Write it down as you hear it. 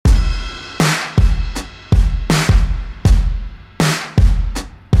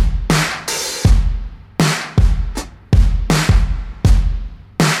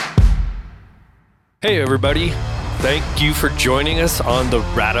Hey, everybody. Thank you for joining us on the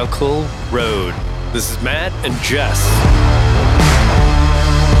Radical Road. This is Matt and Jess.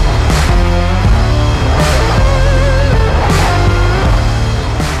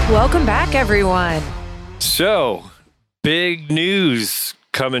 Welcome back, everyone. So, big news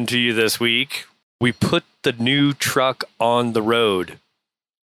coming to you this week. We put the new truck on the road.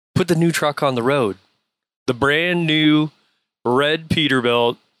 The brand new red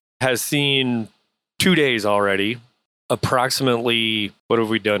Peterbilt has seen 2 days already. Approximately, what have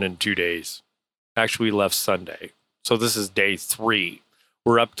we done in 2 days? Actually, we left Sunday. So this is day 3.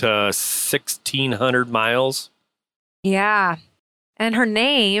 We're up to 1,600 miles. Yeah. And her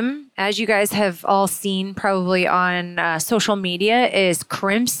name, as you guys have all seen probably on social media, is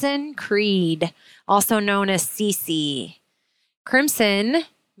Crimson Creed, also known as CC. Crimson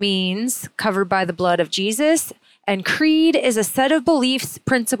means covered by the blood of Jesus, and creed is a set of beliefs,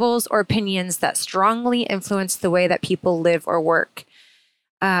 principles, or opinions that strongly influence the way that people live or work.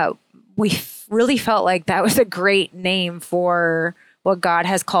 We really felt like that was a great name for what God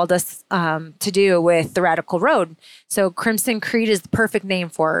has called us to do with the Radical Road. So Crimson Creed is the perfect name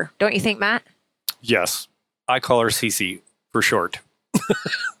for her. Don't you think, Matt? Yes. I call her CC for short.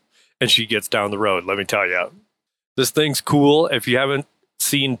 And she gets down the road, let me tell you. This thing's cool. If you haven't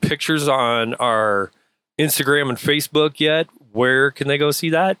seen pictures on our Instagram and Facebook yet, where can they go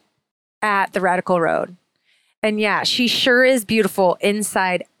see that? At the Radical Road. And yeah, she sure is beautiful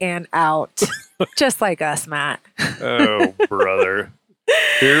inside and out. Just like us, Matt. Oh, brother.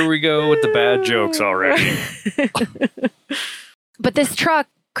 Here we go with the bad jokes already. But this truck,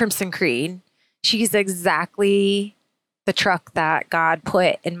 Crimson Creed, she's exactly the truck that God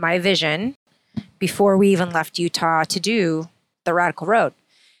put in my vision before we even left Utah to do the Radical Road.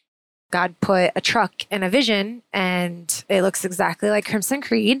 God put a truck in a vision, and it looks exactly like Crimson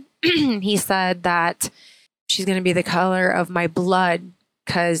Creed. He said that she's going to be the color of my blood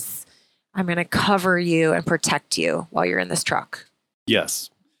because I'm going to cover you and protect you while you're in this truck. Yes.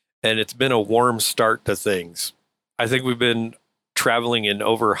 And it's been a warm start to things. I think we've been traveling in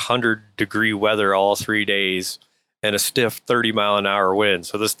over 100-degree weather all 3 days and a stiff 30-mile-an-hour wind.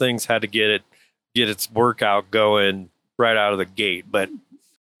 So this thing's had to get its workout going right out of the gate. But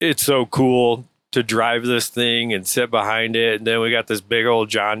it's so cool to drive this thing and sit behind it. And then we got this big old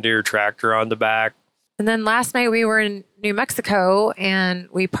John Deere tractor on the back. And then last night we were in New Mexico and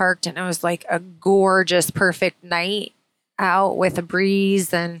we parked, and it was like a gorgeous, perfect night out with a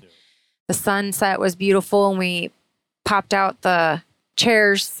breeze, and the sunset was beautiful. And we popped out the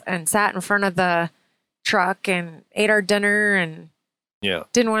chairs and sat in front of the truck and ate our dinner. And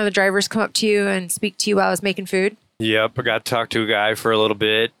didn't one of the drivers come up to you and speak to you while I was making food? Yep. I got to talk to a guy for a little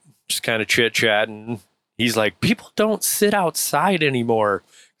bit, just kind of chit-chatting. He's like, people don't sit outside anymore.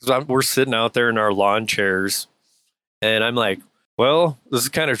 We're sitting out there in our lawn chairs. And I'm like, well, this is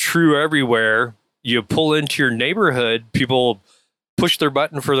kind of true everywhere. You pull into your neighborhood, people push their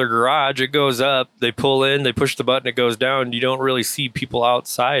button for their garage, it goes up. They pull in, they push the button, it goes down. You don't really see people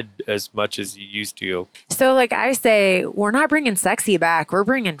outside as much as you used to. So like I say, we're not bringing sexy back. We're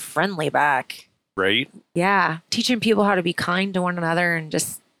bringing friendly back. Right? Yeah. Teaching people how to be kind to one another and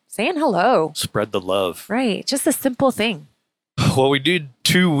just saying hello. Spread the love. Right. Just a simple thing. Well, we did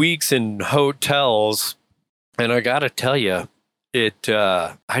 2 weeks in hotels, and I got to tell you,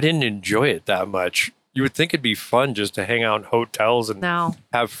 I didn't enjoy it that much. You would think it'd be fun just to hang out in hotels and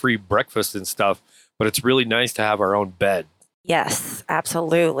have free breakfast and stuff, but it's really nice to have our own bed. Yes,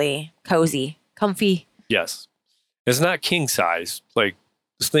 absolutely. Cozy, comfy. Yes. It's not king size. Like,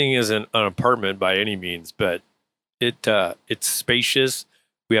 this thing isn't an apartment by any means, but it's spacious.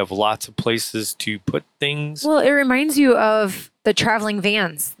 We have lots of places to put things. Well, it reminds you of the traveling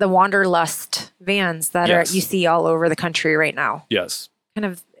vans, the Wanderlust vans that you see all over the country right now. Yes. Kind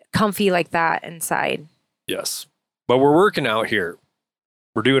of comfy like that inside. Yes. But we're working out here.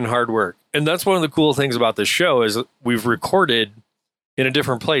 We're doing hard work. And that's one of the cool things about this show is we've recorded in a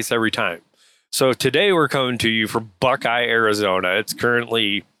different place every time. So today we're coming to you from Buckeye, Arizona. It's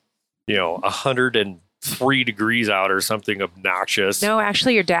currently, 103 degrees out or something obnoxious. No,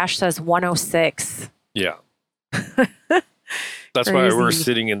 actually your dash says 106. Yeah. That's why we're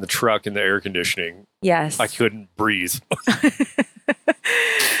sitting in the truck in the air conditioning. Yes. I couldn't breathe.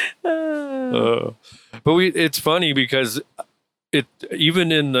 But it's funny because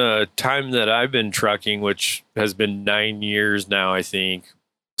even in the time that I've been trucking, which has been 9 years now, I think,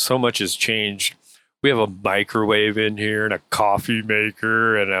 so much has changed. We have a microwave in here and a coffee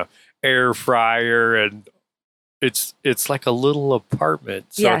maker and a air fryer, and it's like a little apartment.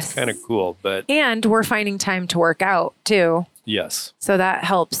 So It's kind of cool. And we're finding time to work out too. Yes. So that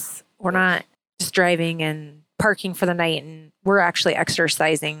helps. We're not just driving and parking for the night. And we're actually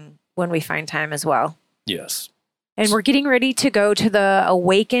exercising when we find time as well. Yes. And we're getting ready to go to the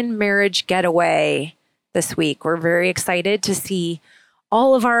Awaken Marriage Getaway this week. We're very excited to see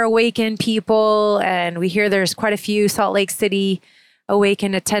all of our Awaken people. And we hear there's quite a few Salt Lake City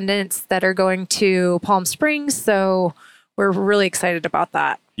Awaken attendants that are going to Palm Springs. So we're really excited about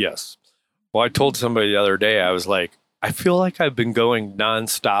that. Yes. Well, I told somebody the other day, I was like, I feel like I've been going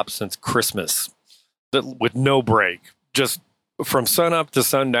nonstop since Christmas with no break, just from sun up to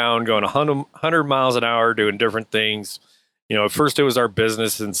sundown, going 100 miles an hour, doing different things. You know, at first it was our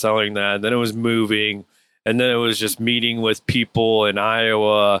business and selling that. Then it was moving. And then it was just meeting with people in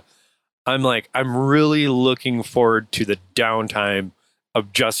Iowa. I'm like, I'm really looking forward to the downtime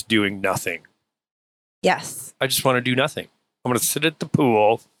of just doing nothing. Yes. I just want to do nothing. I'm going to sit at the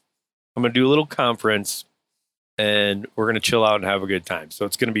pool. I'm going to do a little conference and we're going to chill out and have a good time. So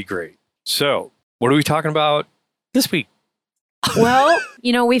it's going to be great. So what are we talking about this week? Well,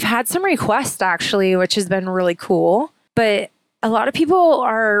 we've had some requests actually, which has been really cool. But a lot of people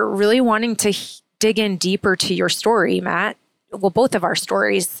are really wanting to dig in deeper to your story, Matt. Well, both of our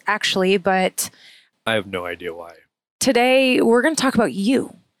stories, actually. But I have no idea why. Today, we're going to talk about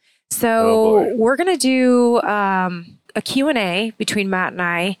you. So we're going to do a Q&A between Matt and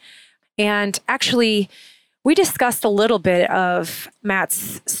I. And actually, we discussed a little bit of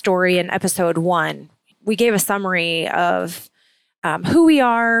Matt's story in episode 1. We gave a summary of who we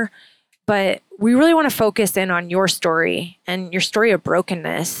are, but we really want to focus in on your story and your story of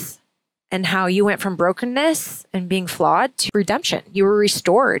brokenness and how you went from brokenness and being flawed to redemption. You were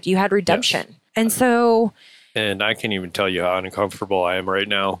restored. You had redemption. Yes. And so... And I can't even tell you how uncomfortable I am right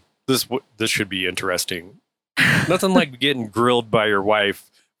now. This should be interesting. Nothing like getting grilled by your wife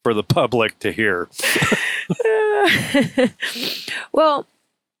for the public to hear. Well,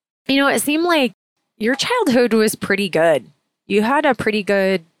 it seemed like your childhood was pretty good. You had a pretty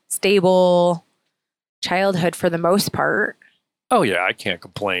good, stable childhood for the most part. Oh, yeah, I can't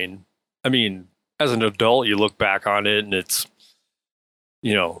complain. I mean, as an adult, you look back on it and it's,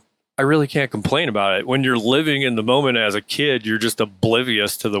 I really can't complain about it. When you're living in the moment as a kid, you're just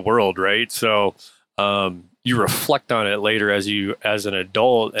oblivious to the world, right? So you reflect on it later as an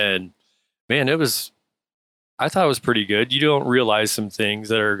adult. And man, I thought it was pretty good. You don't realize some things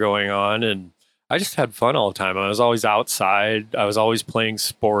that are going on. And I just had fun all the time. I was always outside. I was always playing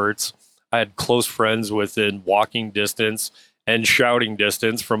sports. I had close friends within walking distance and shouting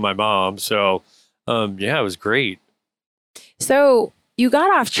distance from my mom. So, yeah, it was great. So you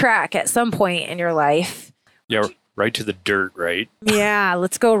got off track at some point in your life. Yeah, right to the dirt, right? Yeah,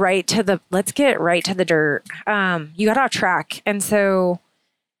 let's get right to the dirt. You got off track. And so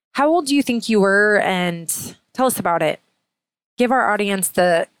how old do you think you were? And tell us about it. Give our audience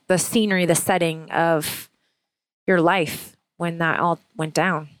the scenery, the setting of your life when that all went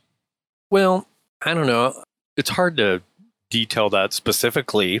down. Well, I don't know. It's hard to detail that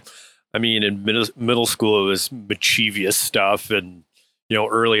specifically. I mean, in middle school, it was mischievous stuff. And,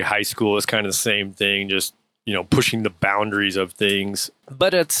 early high school is kind of the same thing, just, pushing the boundaries of things.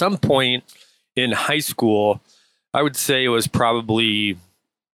 But at some point in high school, I would say it was probably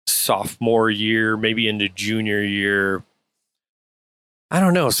sophomore year, maybe into junior year. I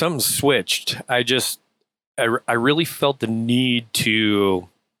don't know. Something switched. I really felt the need to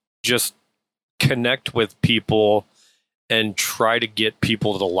just connect with people and try to get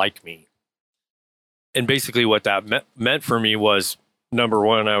people to like me. And basically what that meant for me was, number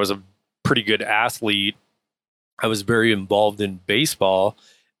one, I was a pretty good athlete. I was very involved in baseball.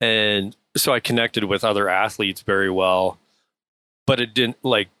 And so I connected with other athletes very well. But it didn't,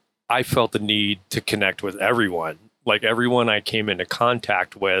 I felt the need to connect with everyone, everyone I came into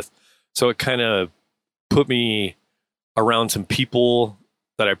contact with. So it kind of put me around some people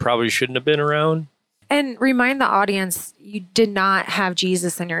that I probably shouldn't have been around. And remind the audience, you did not have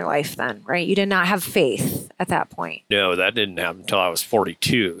Jesus in your life then, right? You did not have faith at that point. No, that didn't happen until I was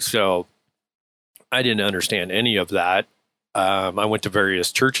 42. So I didn't understand any of that. I went to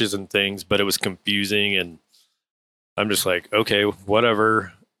various churches and things, but it was confusing. And I'm just like, okay,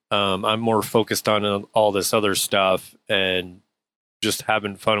 whatever. I'm more focused on all this other stuff and just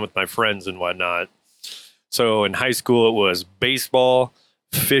having fun with my friends and whatnot. So in high school, it was baseball,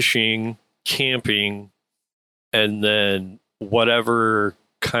 fishing, camping, and then whatever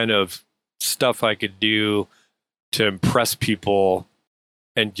kind of stuff I could do to impress people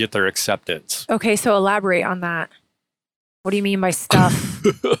and get their acceptance. Okay, so elaborate on that. What do you mean by stuff?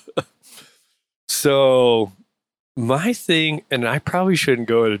 So my thing, and I probably shouldn't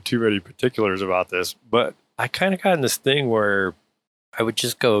go into too many particulars about this, but I kind of got in this thing where I would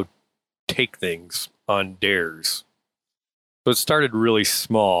just go take things on dares. So it started really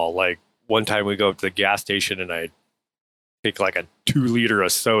small. Like one time we go up to the gas station and I take like a 2 liter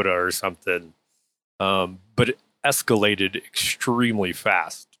of soda or something. But it escalated extremely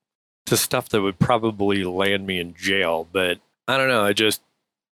fast to stuff that would probably land me in jail. But I don't know.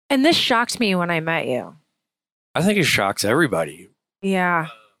 And this shocked me when I met you. I think it shocks everybody. Yeah.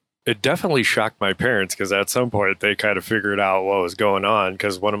 It definitely shocked my parents because at some point they kind of figured out what was going on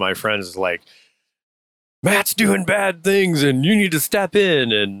because one of my friends is like, Matt's doing bad things and you need to step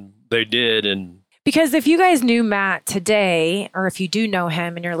in. And they did. And because if you guys knew Matt today, or if you do know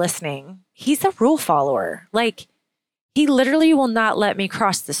him and you're listening, he's a rule follower. Like, he literally will not let me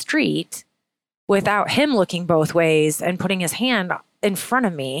cross the street without him looking both ways and putting his hand in front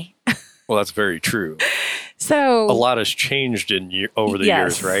of me. Well, that's very true. So a lot has changed over the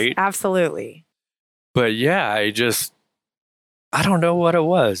years, right? Absolutely. But yeah, I don't know what it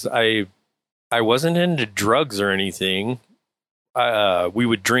was. I wasn't into drugs or anything. We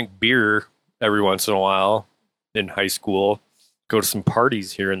would drink beer every once in a while in high school, go to some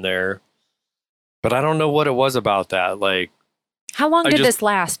parties here and there. But I don't know what it was about that. Like, how long did this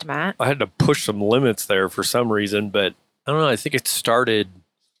last, Matt? I had to push some limits there for some reason, but I don't know. I think it started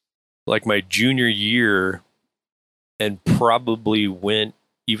like my junior year and probably went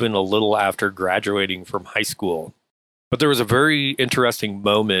even a little after graduating from high school. But there was a very interesting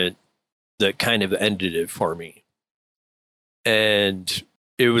moment that kind of ended it for me. And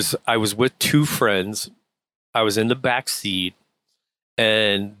I was with 2 friends. I was in the back seat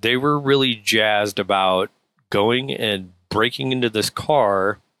and they were really jazzed about going and breaking into this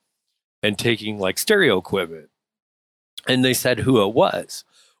car and taking like stereo equipment. And they said who it was.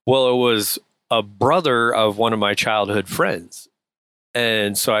 Well, it was a brother of one of my childhood friends.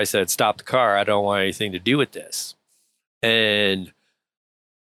 And so I said, stop the car. I don't want anything to do with this. And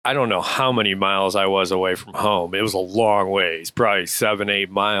I don't know how many miles I was away from home. It was a long ways, probably 7-8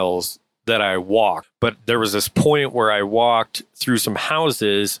 miles that I walked. But there was this point where I walked through some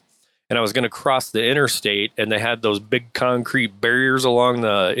houses and I was going to cross the interstate and they had those big concrete barriers along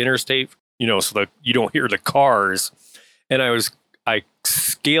the interstate, so that you don't hear the cars. And I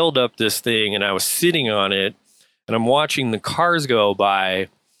scaled up this thing and I was sitting on it and I'm watching the cars go by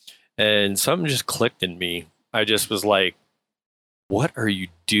and something just clicked in me. I just was like, what are you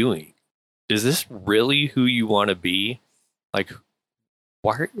doing? Is this really who you want to be? Like,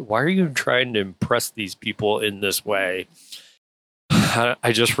 why are you trying to impress these people in this way?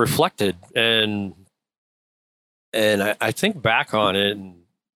 I just reflected and I think back on it and,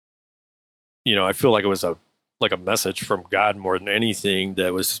 I feel like it was a message from God more than anything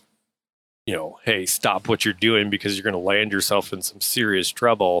that was, hey, stop what you're doing because you're going to land yourself in some serious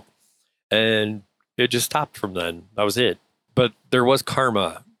trouble. And it just stopped from then. That was it. But there was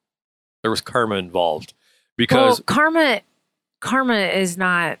karma. There was karma involved because karma is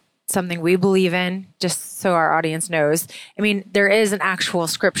not something we believe in, just so our audience knows. I mean, there is an actual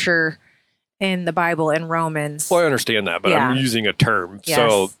scripture in the Bible in Romans. Well, I understand that, but I'm using a term. Yes.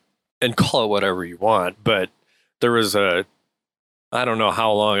 So, and call it whatever you want. But there was I don't know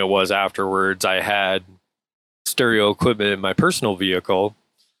how long it was afterwards. I had stereo equipment in my personal vehicle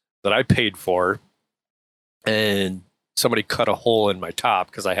that I paid for. And somebody cut a hole in my top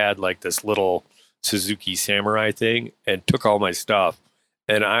because I had like this little Suzuki Samurai thing and took all my stuff.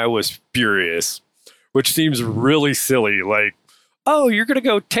 And I was furious, which seems really silly. Like, oh, you're going to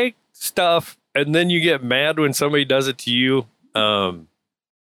go take stuff and then you get mad when somebody does it to you.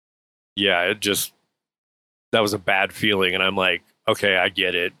 Yeah, that was a bad feeling. And I'm like, okay, I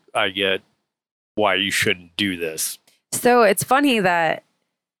get it. I get why you shouldn't do this. So it's funny that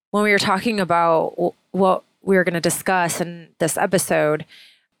when we were talking about what we were going to discuss in this episode,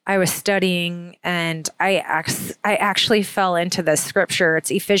 I was studying and I actually fell into this scripture.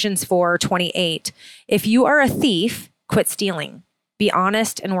 It's Ephesians 4:28. If you are a thief, quit stealing. Be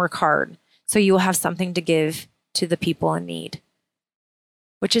honest and work hard so you will have something to give to the people in need.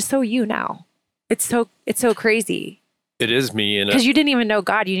 Which is so you now. It's so crazy. It is me. Because you didn't even know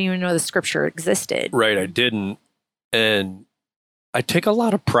God. You didn't even know the scripture existed. Right. I didn't. And I take a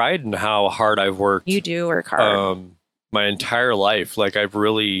lot of pride in how hard I've worked. You do work hard. My entire life. Like I've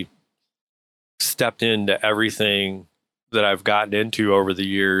really stepped into everything that I've gotten into over the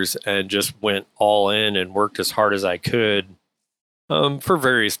years and just went all in and worked as hard as I could for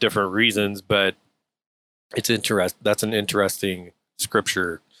various different reasons. But it's that's an interesting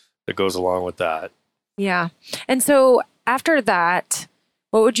scripture that goes along with that. Yeah. And so after that,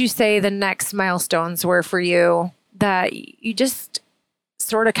 what would you say the next milestones were for you that you just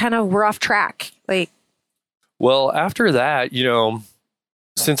sort of kind of were off track? Like, well, after that,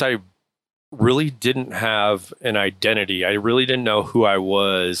 since I really didn't have an identity. I really didn't know who I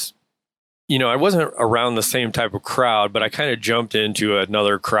was. I wasn't around the same type of crowd, but I kind of jumped into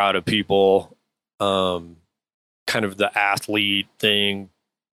another crowd of people, kind of the athlete thing,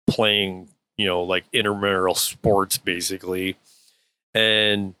 playing, like intramural sports basically.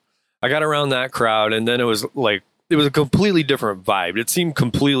 And I got around that crowd, and then it was a completely different vibe. It seemed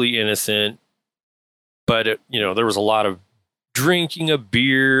completely innocent, but there was a lot of drinking a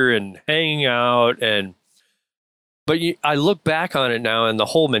beer and hanging out. But I look back on it now, and the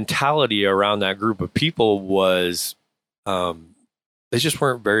whole mentality around that group of people was, they just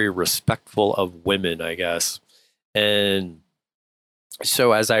weren't very respectful of women, I guess. And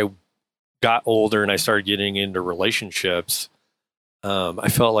so as I got older and I started getting into relationships, I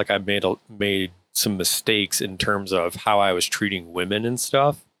felt like I made some mistakes in terms of how I was treating women and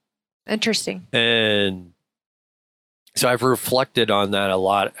stuff. Interesting. And so I've reflected on that a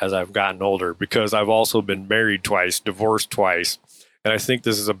lot as I've gotten older, because I've also been married twice, divorced twice. And I think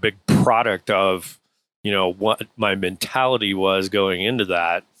this is a big product of, what my mentality was going into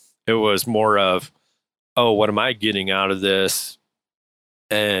that. It was more of, oh, what am I getting out of this?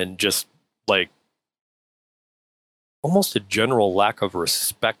 And just like almost a general lack of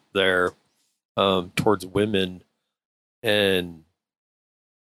respect there towards women. And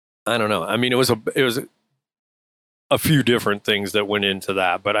I don't know. I mean, it was a few different things that went into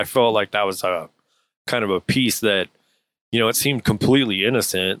that, but I felt like that was a kind of a piece that, it seemed completely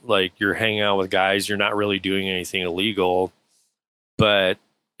innocent. Like, you're hanging out with guys, you're not really doing anything illegal, but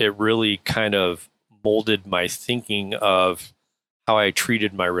it really kind of molded my thinking of how I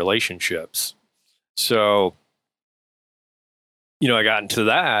treated my relationships. So, I got into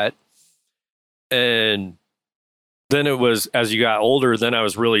that, and then it was, as you got older, then I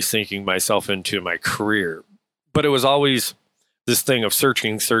was really sinking myself into my career. But it was always this thing of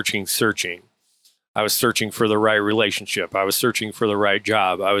searching. I was searching for the right relationship. I was searching for the right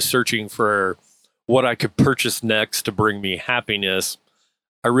job. I was searching for what I could purchase next to bring me happiness.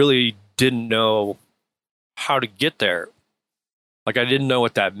 I really didn't know how to get there. Like, I didn't know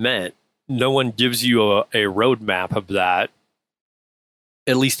what that meant. No one gives you a roadmap of that,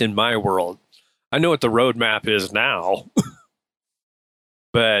 at least in my world. I know what the roadmap is now,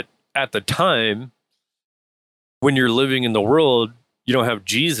 but at the time, when you're living in the world, you don't have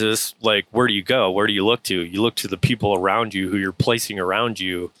Jesus. Like, where do you go? Where do you look to? You look to the people around you who you're placing around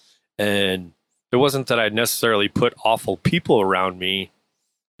you. And it wasn't that I necessarily put awful people around me.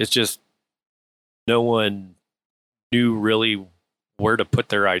 It's just no one knew really where to put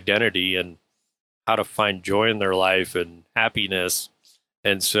their identity and how to find joy in their life and happiness.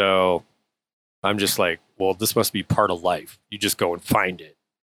 And so I'm just like, well, this must be part of life. You just go and find it.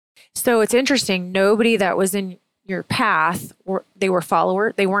 So it's interesting. Nobody that was in your path, they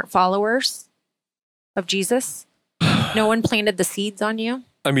weren't followers of Jesus. No one planted the seeds on you.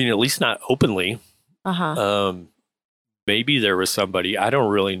 I mean, at least not openly. Maybe there was somebody. I don't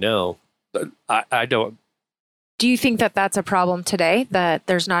really know. I don't. Do you think that that's a problem today, that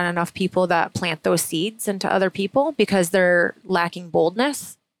there's not enough people that plant those seeds into other people because they're lacking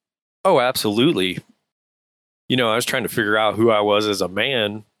boldness? Oh, absolutely. I was trying to figure out who I was as a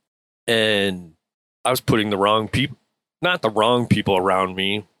man, and I was putting the wrong people, not the wrong people around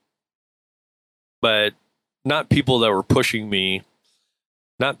me, but not people that were pushing me,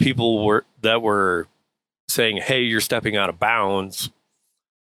 not people that were saying, hey, you're stepping out of bounds.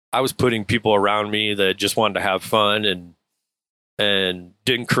 I was putting people around me that just wanted to have fun and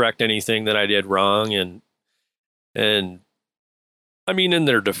didn't correct anything that I did wrong. And I mean, in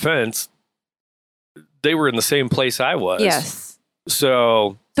their defense, they were in the same place I was. Yes.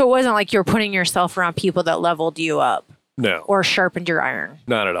 So it wasn't like you're putting yourself around people that leveled you up. No. Or sharpened your iron.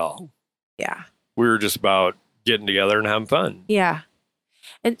 Not at all. Yeah. We were just about getting together and having fun. Yeah.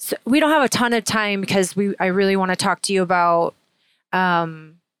 And so we don't have a ton of time because I really want to talk to you about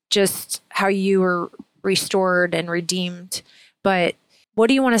just how you were restored and redeemed. But what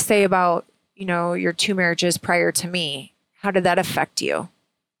do you want to say about, your 2 marriages prior to me? How did that affect you?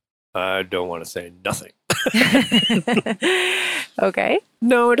 I don't want to say nothing. Okay.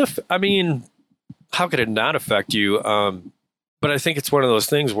 No, I mean, how could it not affect you? But I think it's one of those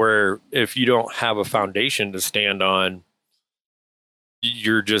things where if you don't have a foundation to stand on,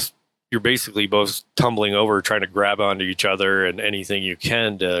 you're basically both tumbling over, trying to grab onto each other and anything you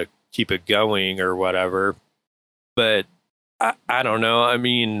can to keep it going or whatever. But I don't know. I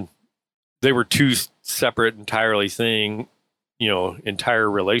mean, they were two separate entire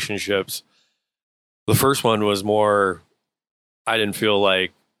relationships. The first one was more, I didn't feel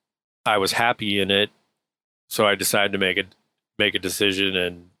like I was happy in it. So I decided to make a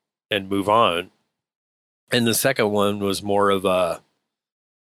decision and move on. And the second one was more of a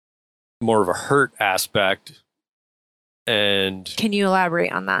hurt aspect. And Can you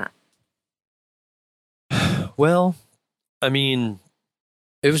elaborate on that? well, I mean,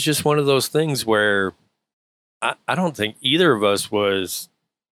 it was just one of those things where I don't think either of us was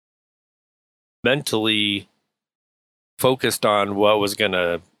mentally focused on what was going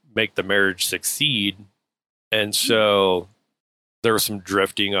to make the marriage succeed. And so there was some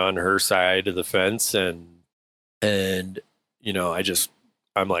drifting on her side of the fence, and you know,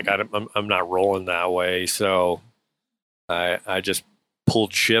 I'm like, I'm not rolling that way. So I just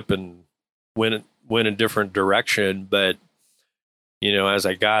pulled ship and went a different direction. But you know, as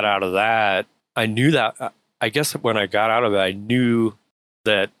I got out of that, I knew that, I guess when I got out of it, I knew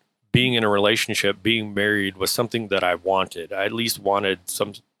that being in a relationship, being married was something that I wanted. I at least wanted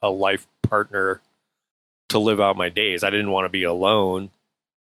a life partner to live out my days. I didn't want to be alone.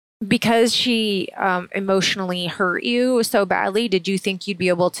 Because she emotionally hurt you so badly, did you think you'd be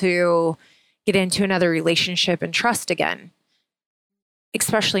able to get into another relationship and trust again?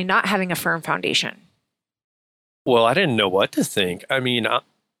 Especially not having a firm foundation. Well, I didn't know what to think. I mean,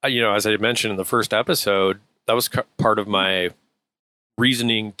 you know, as I mentioned in the first episode, that was part of my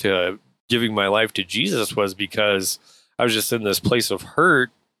reasoning to giving my life to Jesus, was because I was just in this place of hurt.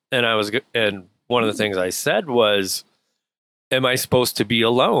 And one of the things I said was, am I supposed to be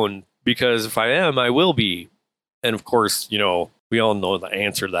alone? Because if I am, I will be. And of course, you know, we all know the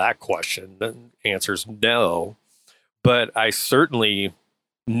answer to that question. The answer is no. But I certainly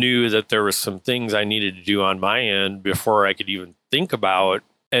knew that there was some things I needed to do on my end before I could even think about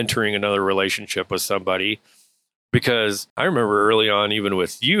entering another relationship with somebody. Because I remember early on, even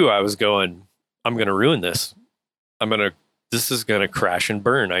with you, I was going, I'm going to ruin this. This is going to crash and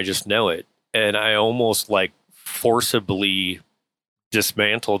burn. I just know it. And I almost like forcibly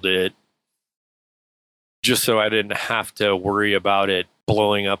dismantled it just so I didn't have to worry about it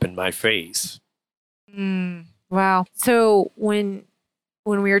blowing up in my face. Wow. So when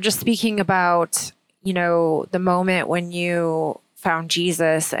we were just speaking about, you know, the moment when you found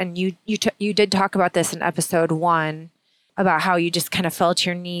Jesus, and you did talk about this in episode 1 about how you just kind of fell to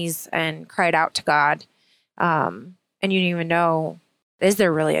your knees and cried out to God. And you didn't even know, is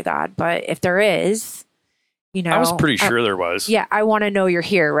there really a God? But if there is, you know, I was pretty sure there was. Yeah. I want to know you're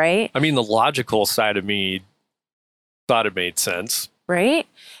here. Right. I mean, the logical side of me thought it made sense. Right.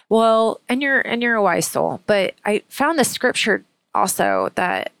 Well, and you're a wise soul, but I found the scripture also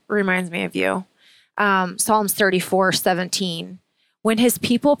that reminds me of you. Psalms 34:17. When his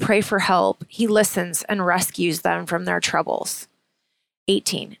people pray for help, he listens and rescues them from their troubles.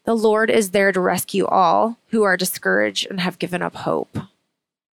 18. The Lord is there to rescue all who are discouraged and have given up hope.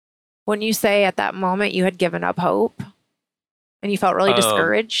 When you say at that moment you had given up hope and you felt really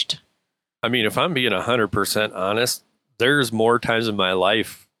discouraged? I mean, if I'm being 100% honest, there's more times in my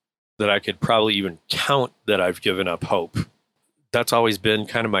life that I could probably even count that I've given up hope. That's always been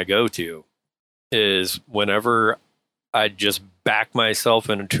kind of my go-to, is whenever I just back myself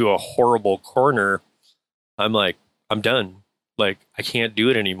into a horrible corner, I'm like, I'm done. Like, I can't do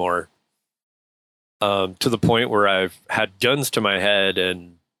it anymore. To the point where I've had guns to my head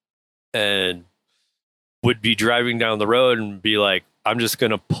and would be driving down the road and be like, I'm just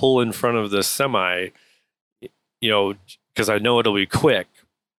going to pull in front of this semi, you know, because I know it'll be quick.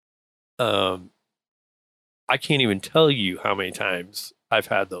 I can't even tell you how many times I've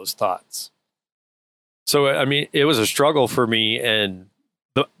had those thoughts. So, I mean, it was a struggle for me. And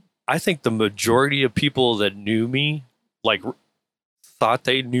I think the majority of people that knew me, like, thought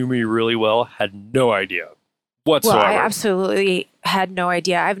they knew me really well, had no idea whatsoever. Well, I absolutely had no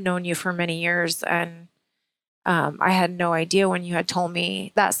idea. I've known you for many years, and I had no idea when you had told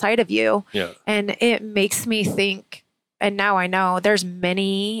me that side of you. Yeah. And it makes me think, and now I know there's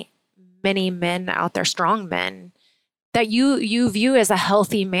many, many men out there, strong men, that you view as a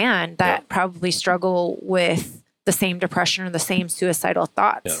healthy man that probably struggle with the same depression or the same suicidal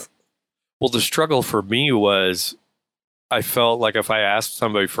thoughts. Yeah. Well, the struggle for me was, I felt like if I asked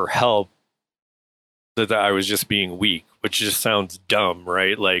somebody for help, that I was just being weak, which just sounds dumb,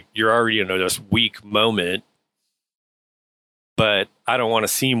 right? Like, you're already in this weak moment, but I don't want to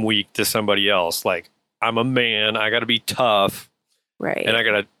seem weak to somebody else. Like, I'm a man, I got to be tough. Right.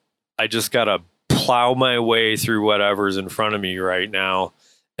 And I just got to plow my way through whatever's in front of me right now.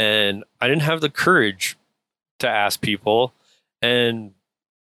 And I didn't have the courage to ask people. And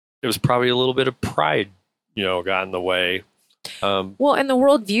it was probably a little bit of pride, you know, got in the way. Well, and the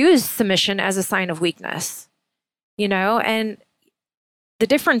world views submission as a sign of weakness, you know, and the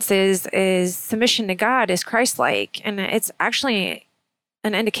difference is submission to God is Christ-like, and it's actually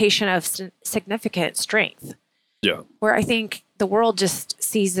an indication of significant strength. Yeah. Where I think the world just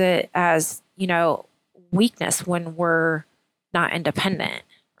sees it as, weakness when we're not independent,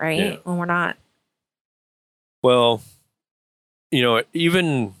 right? Yeah. When we're not. Well,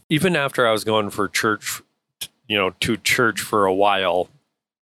 even after I was going for church, to church for a while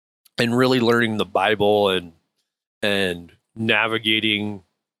and really learning the Bible and navigating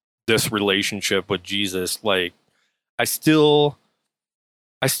this relationship with Jesus, like I still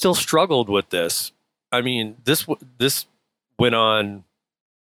struggled with this. I mean, this went on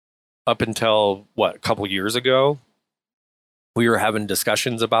up until a couple years ago. We were having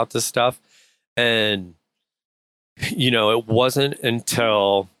discussions about this stuff, and it wasn't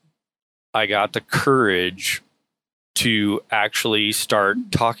until I got the courage to actually start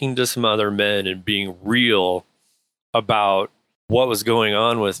talking to some other men and being real about what was going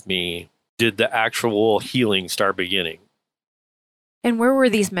on with me did the actual healing start beginning. And where were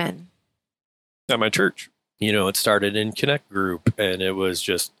these men? At my church. It started in Connect group, and it was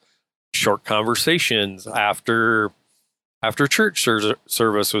just short conversations after church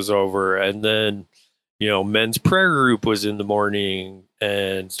service was over. And then, men's prayer group was in the morning,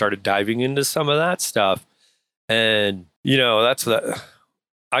 and started diving into some of that stuff. And,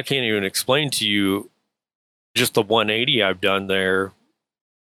 I can't even explain to you just the 180 I've done there,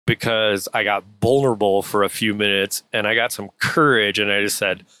 because I got vulnerable for a few minutes and I got some courage, and I just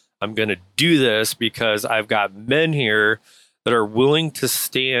said, I'm going to do this because I've got men here that are willing to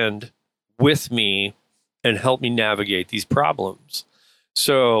stand with me and help me navigate these problems.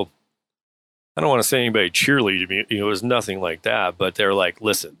 So I don't want to say anybody cheerleaded me. It was nothing like that, but they're like,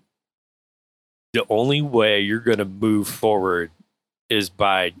 listen, the only way you're going to move forward is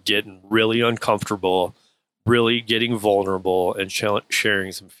by getting really uncomfortable, really getting vulnerable, and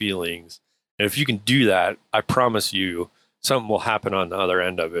sharing some feelings. And if you can do that, I promise you something will happen on the other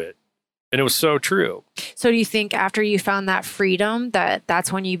end of it. And it was so true. So do you think after you found that freedom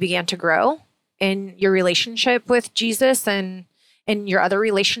that's when you began to grow in your relationship with Jesus and in your other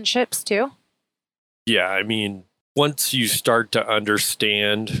relationships too? Yeah. I mean, once you start to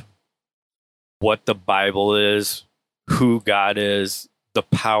understand what the Bible is, who God is, the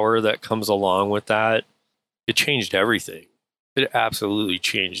power that comes along with that, it changed everything. It absolutely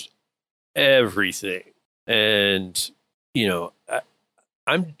changed everything. And,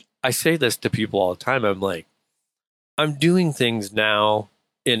 I say this to people all the time. I'm like, I'm doing things now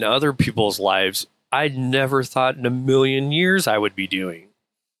in other people's lives I never thought in a million years I would be doing.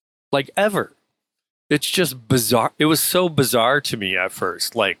 Like, ever. It's just bizarre. It was so bizarre to me at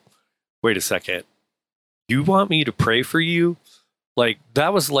first. Like, wait a second. You want me to pray for you? Like,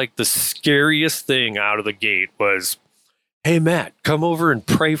 that was like the scariest thing out of the gate was, hey, Matt, come over and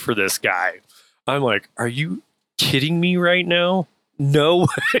pray for this guy. I'm like, are you kidding me right now? No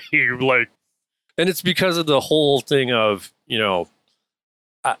way. Like, and it's because of the whole thing of,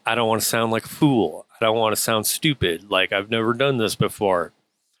 I don't want to sound like a fool. I don't want to sound stupid. Like, I've never done this before.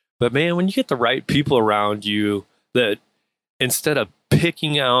 But man, when you get the right people around you that instead of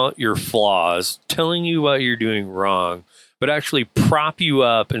picking out your flaws, telling you what you're doing wrong, but actually prop you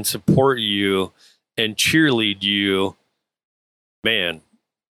up and support you and cheerlead you, man,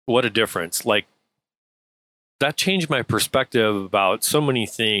 what a difference. Like, that changed my perspective about so many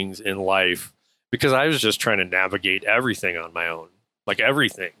things in life, because I was just trying to navigate everything on my own, like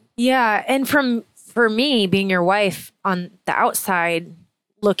everything. Yeah. And for me, being your wife on the outside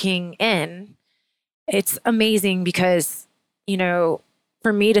looking in, it's amazing because,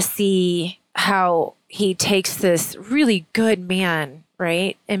 for me to see how he takes this really good man,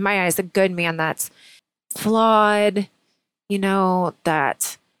 right? In my eyes, a good man that's flawed,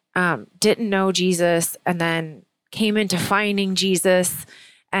 that didn't know Jesus and then came into finding Jesus,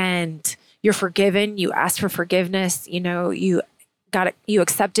 and you're forgiven. You asked for forgiveness. You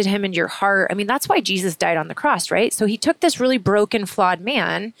accepted him into your heart. I mean, that's why Jesus died on the cross, right? So he took this really broken, flawed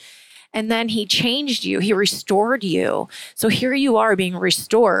man, and then he changed you. He restored you. So here you are being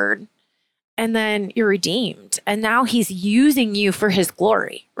restored, and then you're redeemed. And now he's using you for his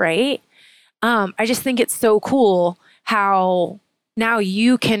glory, right? I just think it's so cool how now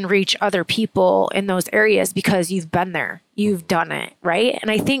you can reach other people in those areas because you've been there. You've done it, right?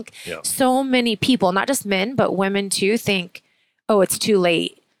 And I think so many people, not just men, but women too, think, oh, it's too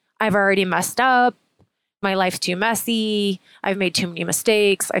late. I've already messed up. My life's too messy. I've made too many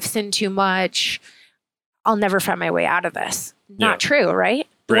mistakes. I've sinned too much. I'll never find my way out of this. Not true, right?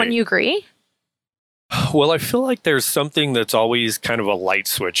 Wouldn't you agree? Well, I feel like there's something that's always kind of a light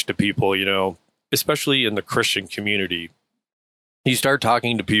switch to people, especially in the Christian community. You start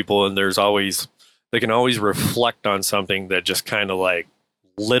talking to people and they can always reflect on something that just kind of like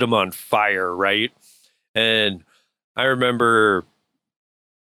lit them on fire, right? And I remember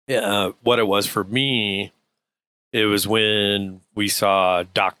what it was for me. It was when we saw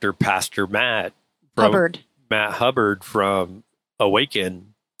Pastor Matt Hubbard from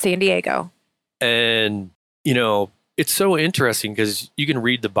Awaken, San Diego. And, it's so interesting because you can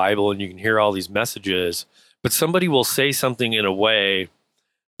read the Bible and you can hear all these messages, but somebody will say something in a way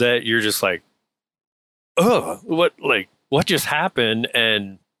that you're just like, oh, what just happened?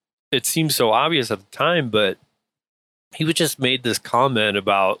 And it seems so obvious at the time, but he was just made this comment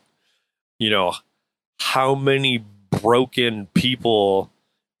about, how many broken people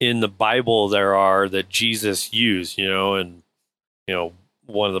in the Bible there are that Jesus used, and,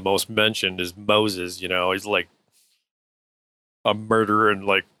 one of the most mentioned is Moses, he's like a murderer and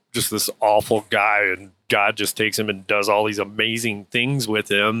like just this awful guy, and God just takes him and does all these amazing things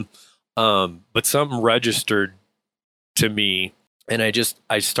with him. But something registered to me, and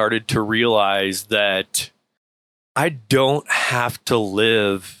I started to realize that I don't have to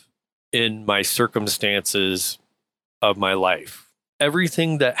live in my circumstances of my life.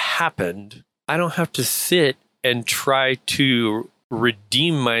 Everything that happened, I don't have to sit and try to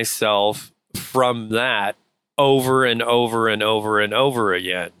redeem myself from that over and over and over and over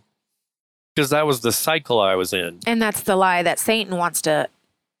again. Because that was the cycle I was in. And that's the lie that Satan wants to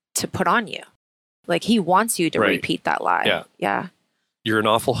put on you. Like he wants you to repeat that lie. Yeah. Yeah. You're an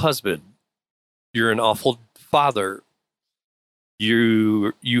awful husband. You're an awful father.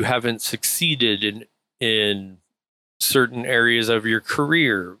 You haven't succeeded in certain areas of your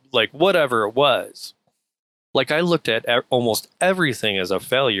career, like whatever it was. Like I looked at almost everything as a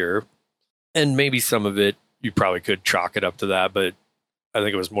failure, and maybe some of it you probably could chalk it up to that, but I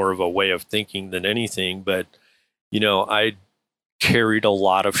think it was more of a way of thinking than anything. But I carried a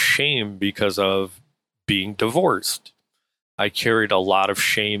lot of shame because of being divorced. I carried a lot of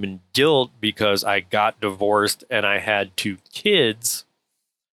shame and guilt because I got divorced and I had 2 kids.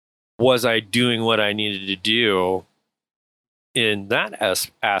 Was I doing what I needed to do in that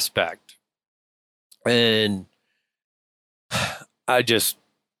aspect? And I just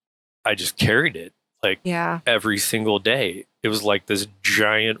carried it every single day. It was like this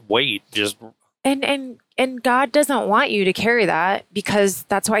giant weight just. And God doesn't want you to carry that, because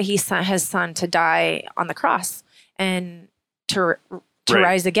that's why he sent his son to die on the cross and to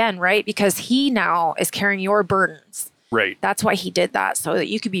rise again, right? Because he now is carrying your burdens. Right. That's why he did that, so that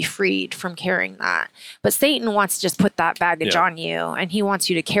you could be freed from carrying that. But Satan wants to just put that baggage on you, and he wants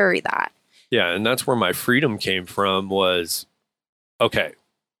you to carry that. Yeah, and that's where my freedom came from was, okay,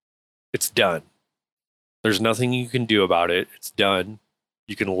 it's done. There's nothing you can do about it. It's done.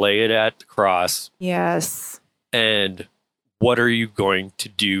 You can lay it at the cross. Yes. And what are you going to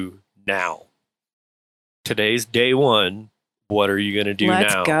do now? Today's day 1. What are you going to do now?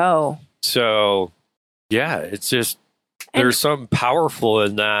 Let's go. So, yeah, it's just, there's something powerful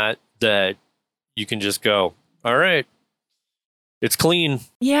in that you can just go, all right, it's clean.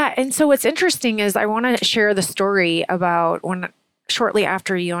 Yeah. And so what's interesting is I want to share the story about when shortly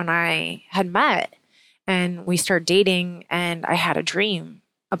after you and I had met and we started dating, and I had a dream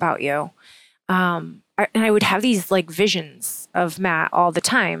about you. And I would have these like visions of Matt all the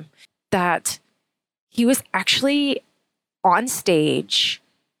time, that he was actually on stage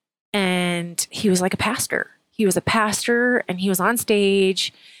and he was like a pastor. He was a pastor and he was on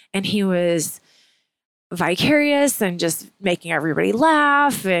stage and he was vicarious and just making everybody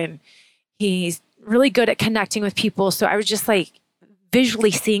laugh. And he's really good at connecting with people. So I was just like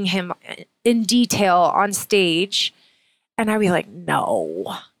visually seeing him in detail on stage. And I'd be like,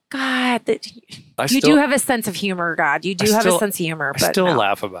 no, God, you do have a sense of humor, God. You do have a sense of humor. But I still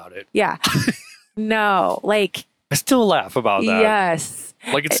laugh about it. Yeah. No, like. I still laugh about that. Yes.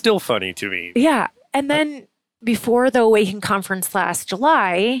 Like it's still funny to me. Yeah. And then before the Awaken conference last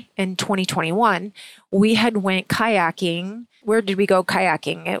July in 2021, we had went kayaking. Where did we go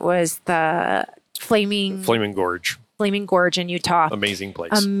kayaking? It was the Flaming Gorge. Flaming Gorge in Utah. Amazing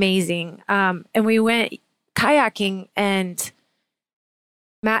place. Amazing. And we went kayaking, and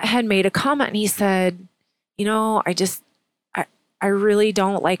Matt had made a comment, and he said, I really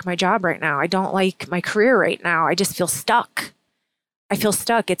don't like my job right now. I don't like my career right now. I just feel stuck. I feel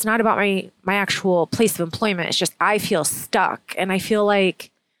stuck. It's not about my actual place of employment. It's just I feel stuck, and I feel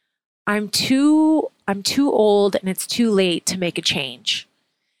like I'm too old and it's too late to make a change.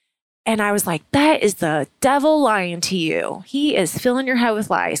 And I was like, that is the devil lying to you. He is filling your head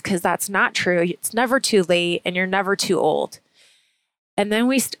with lies, because that's not true. It's never too late and you're never too old. And then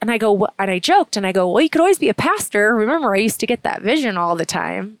I joked and I go, well, you could always be a pastor. Remember, I used to get that vision all the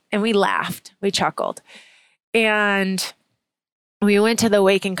time. And we laughed, we chuckled. And We went to the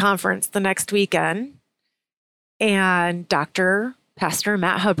Awaken conference the next weekend, and Pastor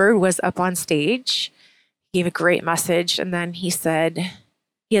Matt Hubbard was up on stage, gave a great message, and then he said,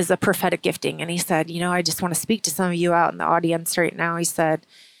 he has a prophetic gifting, and he said, I just want to speak to some of you out in the audience right now. He said,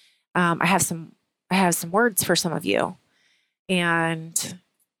 I have some words for some of you. And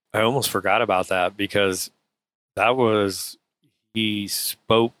I almost forgot about that because he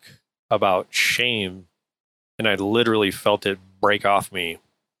spoke about shame, and I literally felt it break off me.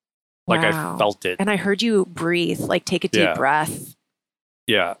 Like wow. I felt it. And I heard you breathe, like take a deep breath.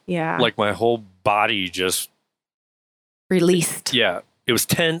 Yeah. Yeah. Like my whole body just released. Yeah. It was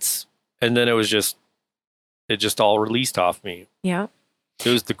tense, and then it just all released off me. Yeah. It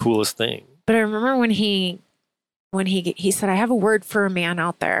was the coolest thing. But I remember when he said, I have a word for a man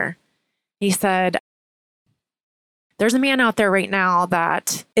out there. He said, there's a man out there right now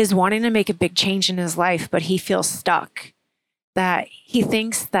that is wanting to make a big change in his life, but he feels stuck, that he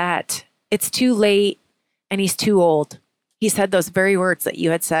thinks that it's too late and he's too old. He said those very words that you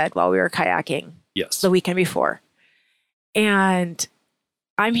had said while we were kayaking. Yes. The weekend before. And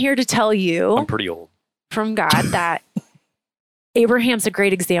I'm here to tell you, I'm pretty old, from God, that Abraham's a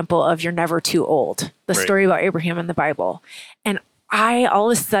great example of you're never too old. The story about Abraham in the Bible. And I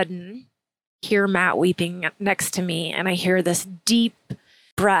all of a sudden hear Matt weeping next to me, and I hear this deep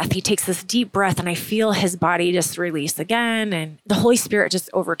breath. He takes this deep breath, and I feel his body just release again. And the Holy Spirit just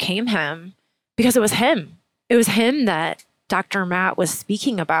overcame him because it was him. It was him that Dr. Matt was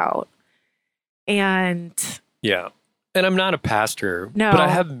speaking about. And yeah. And I'm not a pastor, no, but I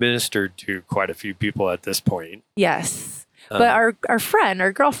have ministered to quite a few people at this point. Yes. But our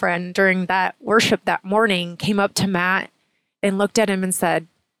girlfriend during that worship that morning came up to Matt and looked at him and said,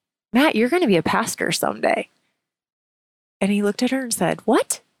 Matt, you're going to be a pastor someday. And he looked at her and said,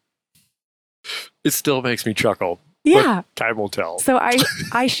 what? It still makes me chuckle. Yeah. But time will tell. So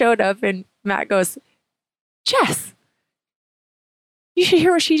I showed up, and Matt goes, Jess, you should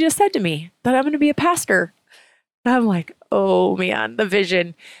hear what she just said to me, that I'm going to be a pastor. And I'm like, oh man, the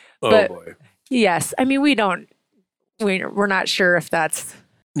vision. Oh boy. Yes. I mean, we're not sure if that's.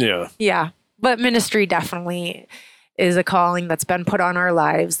 Yeah. Yeah. But ministry definitely is a calling that's been put on our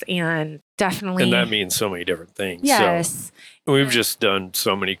lives, and definitely. And that means so many different things. Yes. So we've just done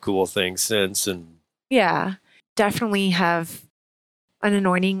so many cool things since. And yeah, definitely have an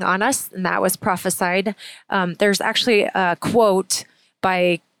anointing on us, and that was prophesied. There's actually a quote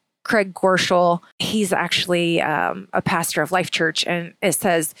by Craig Gorshall. He's actually a pastor of Life Church, and it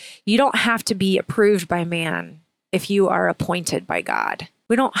says, you don't have to be approved by man if you are appointed by God.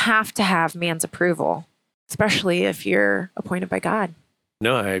 We don't have to have man's approval, especially if you're appointed by God.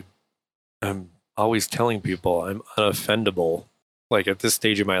 No, I'm always telling people I'm unoffendable. Like at this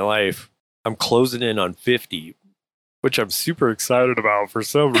stage of my life, I'm closing in on 50, which I'm super excited about for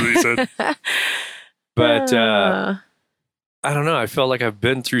some reason. But I don't know. I felt like I've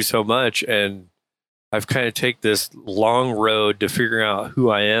been through so much, and I've kind of taken this long road to figuring out who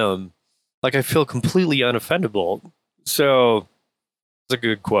I am. Like I feel completely unoffendable. So it's a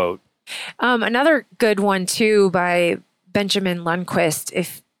good quote. Another good one too by Benjamin Lundquist.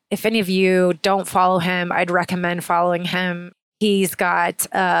 If any of you don't follow him, I'd recommend following him. He's got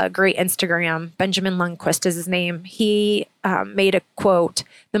a great Instagram. Benjamin Lundquist is his name. He made a quote: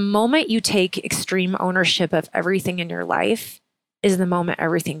 the moment you take extreme ownership of everything in your life is the moment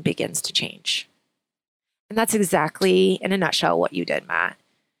everything begins to change. And that's exactly, in a nutshell, what you did, Matt.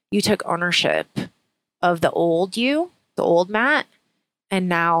 You took ownership of the old you, the old Matt, and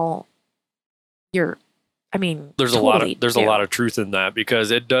now there's a lot of truth in that,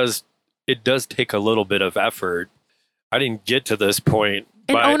 because it does take a little bit of effort. I didn't get to this point.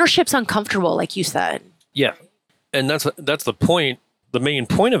 And ownership's uncomfortable, like you said. Yeah. And that's the point. The main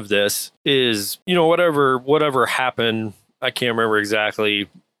point of this is, whatever happened, I can't remember exactly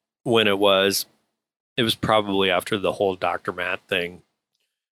when it was. It was probably after the whole Dr. Matt thing,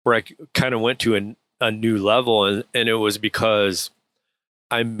 where I kind of went to a new level. And it was because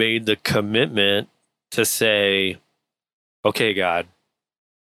I made the commitment to say, okay, God,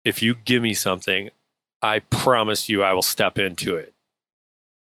 if you give me something, I promise you I will step into it.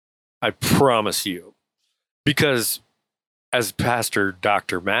 I promise you. Because as Pastor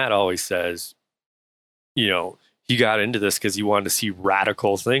Dr. Matt always says, he got into this because he wanted to see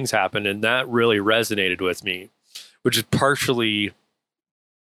radical things happen. And that really resonated with me, which is partially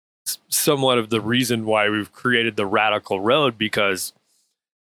somewhat of the reason why we've created the Radical Road, because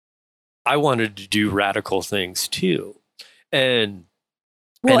I wanted to do radical things too. And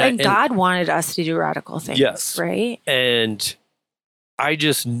God wanted us to do radical things. Yes. Right. And I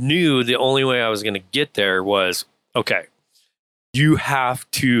just knew the only way I was going to get there was, okay, you have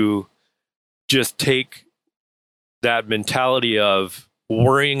to just take that mentality of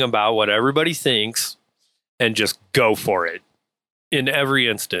worrying about what everybody thinks and just go for it in every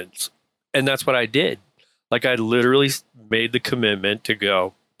instance. And that's what I did. Like, I literally made the commitment to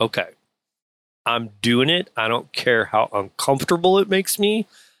go, okay, I'm doing it. I don't care how uncomfortable it makes me,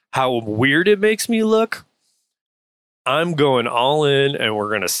 how weird it makes me look. I'm going all in, and we're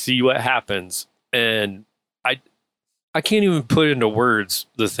going to see what happens. And I can't even put into words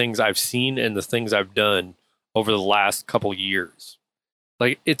the things I've seen and the things I've done over the last couple years.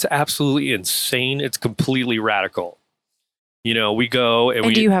 Like, it's absolutely insane. It's completely radical. You know, we go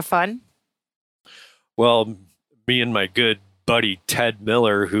and do you have fun? Well, me and my good buddy Ted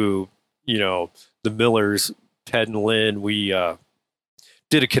Miller, who, you know, the Millers, Ted and Lynn, we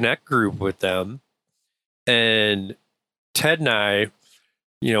did a connect group with them. And Ted and I,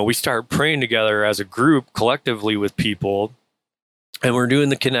 you know, we start praying together as a group collectively with people. And we're doing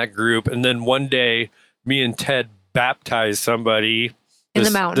the connect group. And then one day, me and Ted baptized somebody, in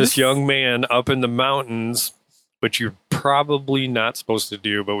the mountains. This young man up in the mountains, which you're probably not supposed to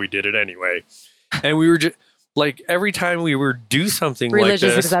do, but we did it anyway. And we were just like, every time we would do something religious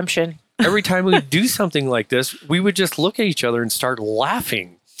like this, exemption. every time we would do something like this, we would just look at each other and start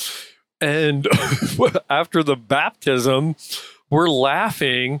laughing. And after the baptism, we're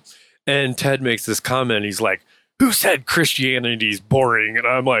laughing. And Ted makes this comment. He's like, who said Christianity's boring? And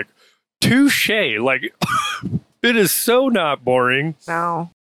I'm like, touche. Like, it is so not boring. No,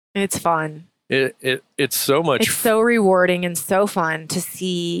 it's fun. It's so much. It's so rewarding and so fun to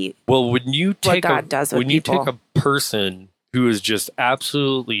see. Well, when you take God does with you people. take a person who is just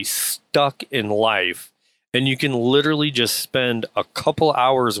absolutely stuck in life, and you can literally just spend a couple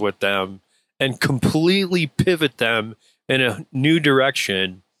hours with them and completely pivot them in a new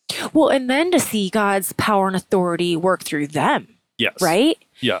direction. Well, and then to see God's power and authority work through them. Yes. Right?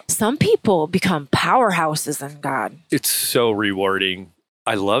 Yeah. Some people become powerhouses in God. It's so rewarding.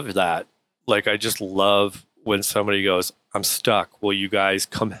 I love that. Like, I just love when somebody goes, I'm stuck. Will you guys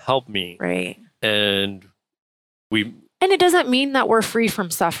come help me? Right. And it doesn't mean that we're free from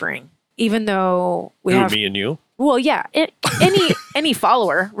suffering, even though we have me and you. Well, yeah, any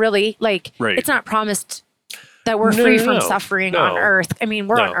follower really, like, right. It's not promised that we're free from suffering on earth. I mean,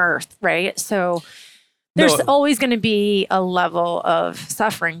 we're on earth, right? So there's always going to be a level of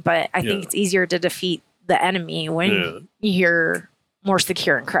suffering, but I think it's easier to defeat the enemy when you're more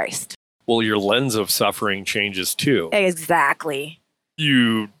secure in Christ. Well, your lens of suffering changes too. Exactly.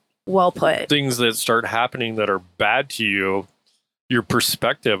 Well put. Things that start happening that are bad to you, your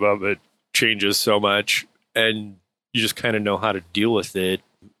perspective of it changes so much, and you just kind of know how to deal with it.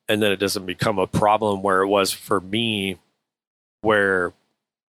 And then it doesn't become a problem where it was for me, where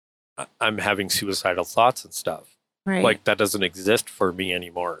I'm having suicidal thoughts and stuff. Right. Like, that doesn't exist for me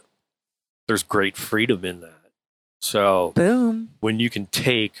anymore. There's great freedom in that. So boom. When you can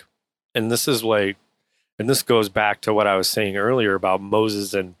take, and this goes back to what I was saying earlier about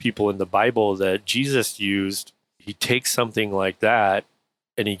Moses and people in the Bible that Jesus used. He takes something like that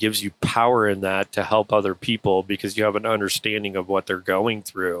and he gives you power in that to help other people because you have an understanding of what they're going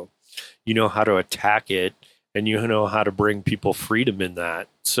through. You know how to attack it, and you know how to bring people freedom in that.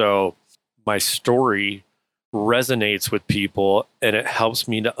 So my story resonates with people, and it helps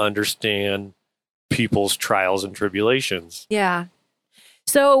me to understand people's trials and tribulations. Yeah.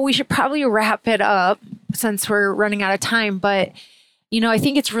 So we should probably wrap it up since we're running out of time. But, I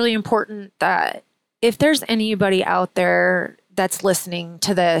think it's really important that if there's anybody out there that's listening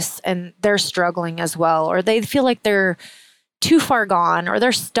to this and they're struggling as well, or they feel like they're too far gone, or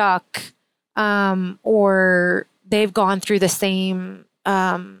they're stuck, or they've gone through the same,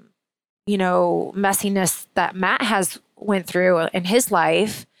 messiness that Matt has went through in his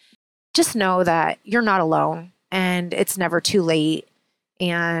life, just know that you're not alone and it's never too late,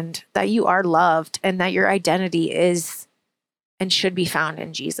 and that you are loved, and that your identity is and should be found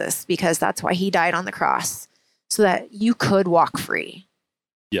in Jesus, because that's why he died on the cross, so that you could walk free.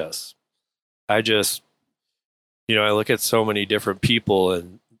 Yes. I just, I look at so many different people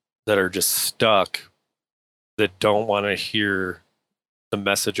and that are just stuck, that don't want to hear the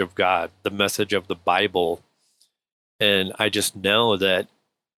message of God, the message of the Bible. And I just know that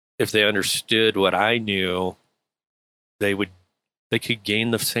if they understood what I knew, they could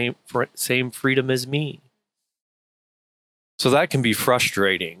gain the same freedom as me. So that can be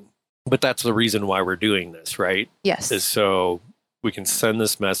frustrating, but that's the reason why we're doing this, right? Yes. Is so we can send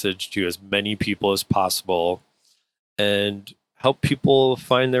this message to as many people as possible and help people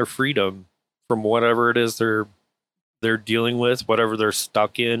find their freedom from whatever it is they're dealing with, whatever they're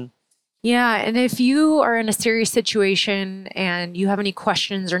stuck in. Yeah. And if you are in a serious situation and you have any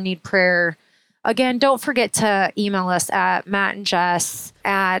questions or need prayer, again, don't forget to email us at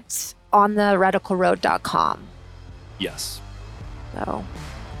mattandjess@ontheradicalroad.com. Yes. So,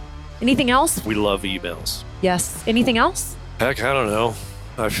 anything else? We love emails. Yes. Anything else? Heck, I don't know.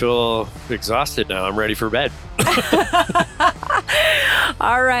 I feel exhausted now. I'm ready for bed.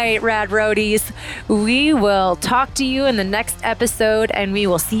 All right, Rad Roadies. We will talk to you in the next episode and we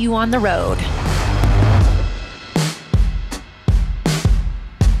will see you on the road.